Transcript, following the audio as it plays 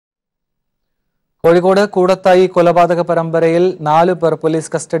കോഴിക്കോട് കൂടത്തായി കൊലപാതക പരമ്പരയിൽ 4 പേർ പോലീസ്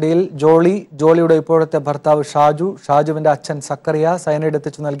കസ്റ്റഡിയിൽ. ജോളിയുടെ ഇപ്പോഴത്തെ ഭർത്താവ് ഷാജുവിന്റെ അച്ഛൻ സക്കറിയ, സൈനൈഡ്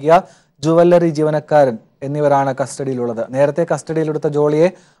എത്തിച്ചു നൽകിയ ജുവല്ലറി ജീവനക്കാരൻ എന്നിവരാണ് കസ്റ്റഡിയിലുള്ളത്. നേരത്തെ കസ്റ്റഡിയിലെടുത്ത ജോളിയെ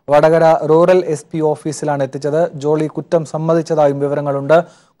വടകര റൂറൽ SP ഓഫീസിലാണ് എത്തിച്ചത്. ജോളി കുറ്റം സമ്മതിച്ചതായും വിവരങ്ങളുണ്ട്.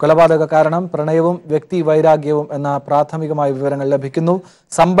 കൊലപാതക കാരണം പ്രണയവും വ്യക്തി വൈരാഗ്യവും എന്ന പ്രാഥമികമായ വിവരങ്ങൾ ലഭിക്കുന്നു.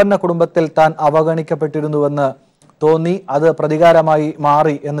 സമ്പന്ന കുടുംബത്തിൽ താൻ അവഗണിക്കപ്പെട്ടിരുന്നുവെന്ന് തോന്നി, അത് പ്രതികാരമായി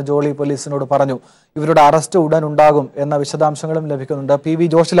മാറി എന്ന് ജോളി പോലീസിനോട് പറഞ്ഞു. ഇവരുടെ അറസ്റ്റ് ഉടൻ ഉണ്ടാകും എന്ന വിശദാംശങ്ങളും ലഭിക്കുന്നുണ്ട്. PV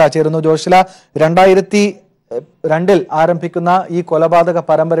ജോഷില ചേരുന്നു. ജോഷില, 2002 ആരംഭിക്കുന്ന ഈ കൊലപാതക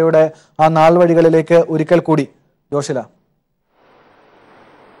പരമ്പരയുടെ ആ നാൾവഴികളിലേക്ക് ഒരിക്കൽ കൂടി ജോഷില.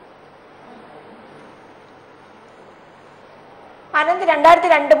 അനന്ത്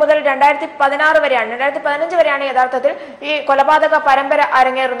 2002 മുതൽ 2016 വരെയാണ് 2015 വരെയാണ് യഥാർത്ഥത്തിൽ ഈ കൊലപാതക പരമ്പര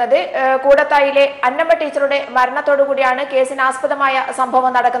അരങ്ങേറുന്നത്. കൂടത്തായിലെ അന്നമ്മ ടീച്ചറുടെ മരണത്തോടു കൂടിയാണ് കേസിന് ആസ്പദമായ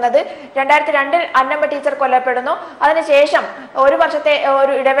സംഭവം നടക്കുന്നത്. 2002 അന്നമ്മ ടീച്ചർ കൊല്ലപ്പെടുന്നു. അതിനുശേഷം ഒരു വർഷത്തെ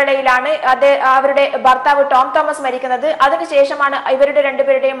ഒരു ഇടവേളയിലാണ് അവരുടെ ഭർത്താവ് ടോം തോമസ് മരിക്കുന്നത്. അതിനുശേഷമാണ് ഇവരുടെ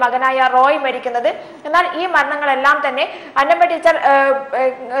രണ്ടുപേരുടെയും മകനായ റോയ് മരിക്കുന്നത്. എന്നാൽ ഈ മരണങ്ങളെല്ലാം തന്നെ അന്നമ്മ ടീച്ചർ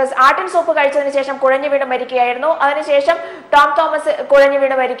ആട്ടിൻ സൂപ്പ് കഴിച്ചതിന് ശേഷം കുഴഞ്ഞു വീണ് മരിക്കുകയായിരുന്നു. അതിനുശേഷം ടോം തോമസ് കുഴഞ്ഞു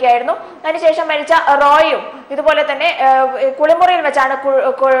വീണ് മരിക്കുകയായിരുന്നു. അതിനുശേഷം മരിച്ച റോയും ഇതുപോലെ തന്നെ കുളിമുറിയിൽ വെച്ചാണ്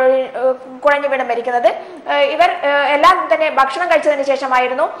കുഴഞ്ഞു വീണ് മരിക്കുന്നത്. ഇവർ എല്ലാം തന്നെ ഭക്ഷണം കഴിച്ചതിന്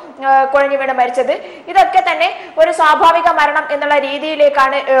ശേഷമായിരുന്നു കുഴഞ്ഞു വീണ് മരിച്ചത്. ഇതൊക്കെ തന്നെ ഒരു സ്വാഭാവിക മരണം എന്നുള്ള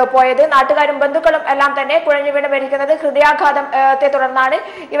രീതിയിലേക്കാണ് പോയത്. നാട്ടുകാരും ബന്ധുക്കളും എല്ലാം തന്നെ കുഴഞ്ഞു വീണ് മരിക്കുന്നത് ഹൃദയാഘാതത്തെ തുടർന്നാണ്.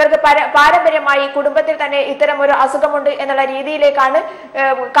 ഇവർക്ക് പാരമ്പര്യമായി കുടുംബത്തിൽ തന്നെ ഇത്തരം ഒരു അസുഖമുണ്ട് എന്നുള്ള രീതിയിലേക്കാണ്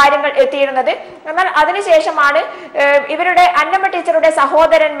കാര്യങ്ങൾ എത്തിയിരുന്നത്. എന്നാൽ അതിനുശേഷമാണ് ഇവരുടെ അന്നമ്മ ടീച്ചറുടെ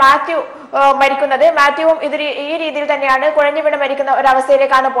സഹോദരൻ മാത്യു മരിക്കുന്നത്. മാത്യുവും ഈ രീതിയിൽ തന്നെയാണ് കുഴഞ്ഞു വീണ് മരിക്കുന്ന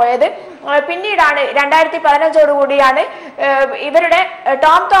ഒരവസ്ഥയിലേക്കാണ് പോയത്. പിന്നീടാണ് 2015 കൂടിയാണ് ഇവരുടെ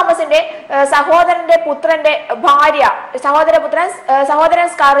ടോം തോമസിന്റെ സഹോദരന്റെ പുത്രന്റെ ഭാര്യ, സഹോദരൻ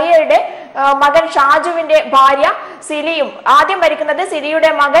സ്കറിയയുടെ മകൻ ഷാജുവിന്റെ ഭാര്യ സിലിയും ആദ്യം മരിക്കുന്നത്.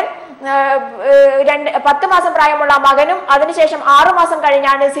 സിലിയുടെ മകൻ 10 മാസം പ്രായമുള്ള മകനും അതിനുശേഷം 6 മാസം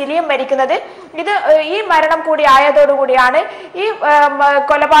കഴിഞ്ഞാണ് സിലിയും മരിക്കുന്നത്. ഈ മരണം കൂടി ആയതോടുകൂടിയാണ് ഈ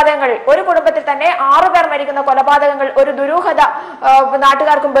കൊലപാതകങ്ങൾ, ഒരു കുടുംബത്തിൽ തന്നെ 6 പേർ മരിക്കുന്ന കൊലപാതകങ്ങൾ ഒരു ദുരൂഹത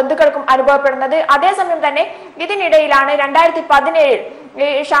നാട്ടുകാർക്കും ബന്ധുക്കൾക്കും അനുഭവപ്പെടുന്നത്. അതേസമയം തന്നെ ഇതിനിടയിലാണ് 2017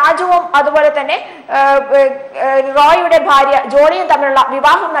 ഷാജുവും അതുപോലെ തന്നെ റോയിയുടെ ഭാര്യ ജോളിയും തമ്മിലുള്ള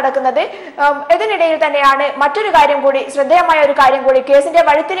വിവാഹം നടക്കുന്നത്. ഇതിനിടയിൽ തന്നെയാണ് മറ്റൊരു കാര്യം കൂടി, ശ്രദ്ധേയമായ ഒരു കാര്യം കൂടി, കേസിന്റെ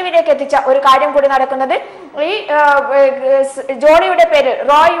വഴിത്തിരിവിലേക്ക് എത്തിച്ച ഒരു കാര്യം കൂടി നടക്കുന്നത്. ഈ ജോളിയുടെ പേര്,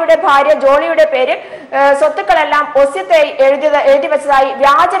 റോയിയുടെ ഭാര്യ ജോളിയുടെ പേര് സ്വത്തുക്കളെല്ലാം ഒസ്യത്തായി എഴുതി വെച്ചതായി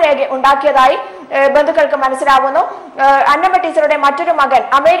വ്യാജരേഖ ഉണ്ടാക്കിയതായി ബന്ധുക്കൾക്ക് മനസ്സിലാവുന്നു. അന്നമ്മ ടീച്ചറുടെ മറ്റൊരു മകൻ,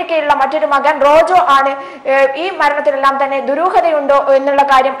 അമേരിക്കയിലുള്ള മറ്റൊരു മകൻ റോജോ ആണ് ഈ മരണത്തിലെല്ലാം തന്നെ ദുരൂഹതയുണ്ടോ എന്നുള്ള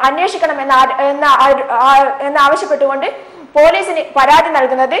കാര്യം അന്വേഷിക്കണം എന്ന് ആവശ്യപ്പെട്ടുകൊണ്ട് പോലീസിന് പരാതി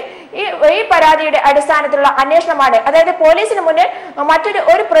നൽകുന്നത്. ഈ പരാതിയുടെ അടിസ്ഥാനത്തിലുള്ള അന്വേഷണമാണ്. അതായത് പോലീസിന് മുന്നിൽ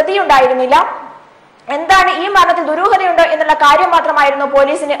ഒരു പ്രതി ഉണ്ടായിരുന്നില്ല. എന്താണ് ഈ മരണത്തിൽ ദുരൂഹതയുണ്ടോ എന്നുള്ള കാര്യം മാത്രമായിരുന്നു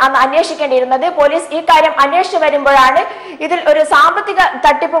പോലീസിന് അന്ന് അന്വേഷിക്കേണ്ടിയിരുന്നത്. പോലീസ് ഈ കാര്യം അന്വേഷിച്ചു വരുമ്പോഴാണ് ഇതിൽ ഒരു സാമ്പത്തിക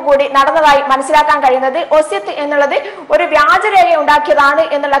തട്ടിപ്പ് കൂടി നടന്നതായി മനസ്സിലാക്കാൻ കഴിയുന്നത്. ഒസ്യത്ത് എന്നുള്ളത് ഒരു വ്യാജരേഖ ഉണ്ടാക്കിയതാണ്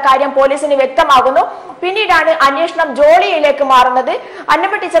എന്നുള്ള കാര്യം പോലീസിന് വ്യക്തമാകുന്നു. പിന്നീടാണ് അന്വേഷണം ജോളിയിലേക്ക് മാറുന്നത്.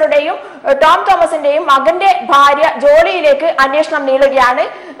 അന്നമ്മ ടീച്ചറുടെയും ടോം തോമസിന്റെയും മകന്റെ ഭാര്യ ജോളിയിലേക്ക് അന്വേഷണം നീളുകയാണ്.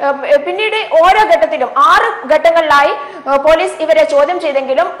 പിന്നീട് ഓരോ ഘട്ടത്തിലും 6 ഘട്ടങ്ങളിലായി പോലീസ് ഇവരെ ചോദ്യം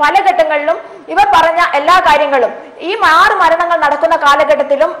ചെയ്തെങ്കിലും പല ഘട്ടങ്ങളിലും ഇവർ പറഞ്ഞ എല്ലാ കാര്യങ്ങളും, ഈ 6 മരണങ്ങൾ നടക്കുന്ന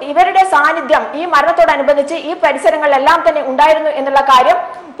കാലഘട്ടത്തിലും ഇവരുടെ സാന്നിധ്യം ഈ മരണത്തോടനുബന്ധിച്ച് ഈ പരിസരങ്ങളിലെല്ലാം തന്നെ ഉണ്ടായിരുന്നു എന്നുള്ള കാര്യം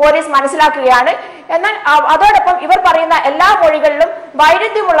പോലീസ് മനസ്സിലാക്കുകയാണ്. എന്നാൽ അതോടൊപ്പം ഇവർ പറയുന്ന എല്ലാ മൊഴികളിലും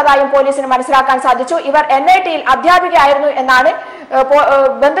വൈരുദ്ധ്യമുള്ളതായും പോലീസിന് മനസ്സിലാക്കാൻ സാധിച്ചു. ഇവർ NITയിൽ അധ്യാപികയായിരുന്നു എന്നാണ്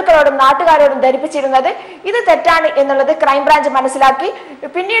ബന്ധുക്കളോടും നാട്ടുകാരോടും ധരിപ്പിച്ചിരുന്നത്. ഇത് തെറ്റാണ് എന്നുള്ളത് ക്രൈംബ്രാഞ്ച് മനസ്സിലാക്കി.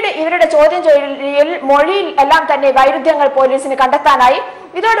 പിന്നീട് ഇവരുടെ ചോദ്യം ചെയ്യൽ, മൊഴിയിൽ എല്ലാം തന്നെ വൈരുദ്ധ്യങ്ങൾ പോലീസിന് കണ്ടെത്താനായി.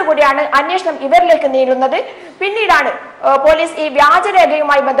 ഇതോടുകൂടിയാണ് അന്വേഷണം ഇവരിലേക്ക് നീളുന്നത്. പിന്നീടാണ് പോലീസ് ഈ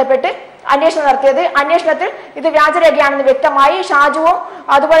വ്യാജരേഖയുമായി ബന്ധപ്പെട്ട് അന്വേഷണം നടത്തിയത്. അന്വേഷണത്തിൽ ഇത് വ്യാജരേഖയാണെന്ന് വ്യക്തമായി. ഷാജുവും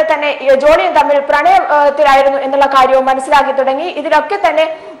അതുപോലെ തന്നെ ജോളിയും തമ്മിൽ പ്രണയത്തിലായിരുന്നു എന്നുള്ള കാര്യവും മനസ്സിലാക്കി തുടങ്ങി. ഇതിലൊക്കെ തന്നെ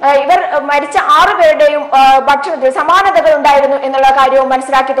ഇവർ മരിച്ച 6 പേരുടെയും ഭക്ഷണത്തിൽ സമാനതകൾ ഉണ്ടായിരുന്നു എന്നുള്ള കാര്യവും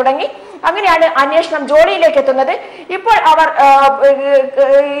മനസ്സിലാക്കി തുടങ്ങി. അങ്ങനെയാണ് അന്വേഷണം ജോളിയിലേക്ക് എത്തുന്നത്. ഇപ്പോൾ അവർ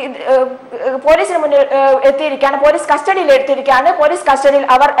പോലീസിന് മുന്നിൽ എത്തിയിരിക്കുകയാണ്, പോലീസ് കസ്റ്റഡിയിൽ എത്തിയിരിക്കുകയാണ്. പോലീസ് കസ്റ്റഡിയിൽ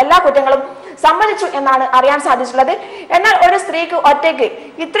അവർ എല്ലാ കുറ്റങ്ങളും സമ്മതിച്ചു എന്നാണ് അറിയാൻ സാധിച്ചിട്ടുള്ളത്. എന്നാൽ ഒരു സ്ത്രീക്ക് ഒറ്റയ്ക്ക്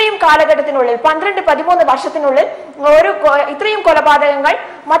ഇത്രയും കാലഘട്ടം കാലഘട്ടത്തിനുള്ളിൽ 12-13 വർഷത്തിനുള്ളിൽ ഇത്രയും കൊലപാതകങ്ങൾ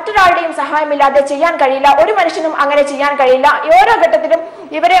മറ്റൊരാളുടെയും സഹായമില്ലാതെ ചെയ്യാൻ കഴിയില്ല. ഒരു മനുഷ്യനും അങ്ങനെ ചെയ്യാൻ കഴിയില്ല. ഓരോ ഘട്ടത്തിലും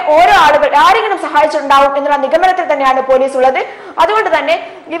ഇവരെ ഓരോ ആരെങ്കിലും സഹായിച്ചിട്ടുണ്ടാവും എന്നുള്ള നിഗമനത്തിൽ തന്നെയാണ് പോലീസ് ഉള്ളത്. അതുകൊണ്ട് തന്നെ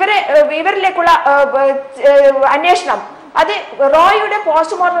ഇവരിലേക്കുള്ള അന്വേഷണം അത് റോയിയുടെ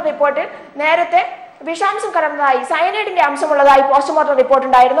പോസ്റ്റ്മോർട്ടം റിപ്പോർട്ടിൽ നേരത്തെ വിഷാംശം കലർന്നതായി സയനൈഡിന്റെ അംശമുള്ളതായി പോസ്റ്റ്മോർട്ടം റിപ്പോർട്ട്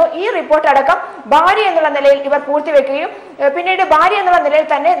ഉണ്ടായിരുന്നു. ഈ റിപ്പോർട്ട് അടക്കം ഭാര്യ എന്നുള്ള നിലയിൽ ഇവർ പൂർത്തിവെക്കുകയും പിന്നീട് ഭാര്യ എന്നുള്ള നിലയിൽ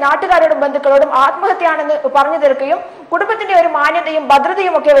തന്നെ നാട്ടുകാരോടും ബന്ധുക്കളോടും ആത്മഹത്യയാണെന്ന് പറഞ്ഞു തീർക്കുകയും കുടുംബത്തിന്റെ ഒരു മാന്യതയും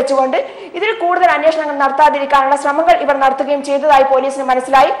ഭദ്രതയും ഒക്കെ വെച്ചുകൊണ്ട് ഇതിൽ കൂടുതൽ അന്വേഷണങ്ങൾ നടത്താതിരിക്കാനുള്ള ശ്രമങ്ങൾ ഇവർ നടത്തുകയും ചെയ്തതായി പോലീസിന്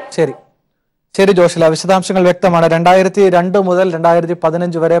മനസ്സിലായി. ശരി ജോഷില, വിശദാംശങ്ങൾ വ്യക്തമാണ്. 2002 മുതൽ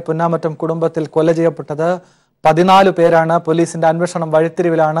 2015 വരെ പുന്നാമറ്റം കുടുംബത്തിൽ കൊല ചെയ്യപ്പെട്ടത് 14 പേരാണ്. പോലീസിന്റെ അന്വേഷണം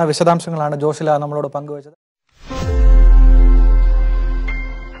വഴിത്തിരിവിലാണ്. വിശദാംശങ്ങളാണ് ജോഷില നമ്മളോട് പങ്കുവച്ചത്.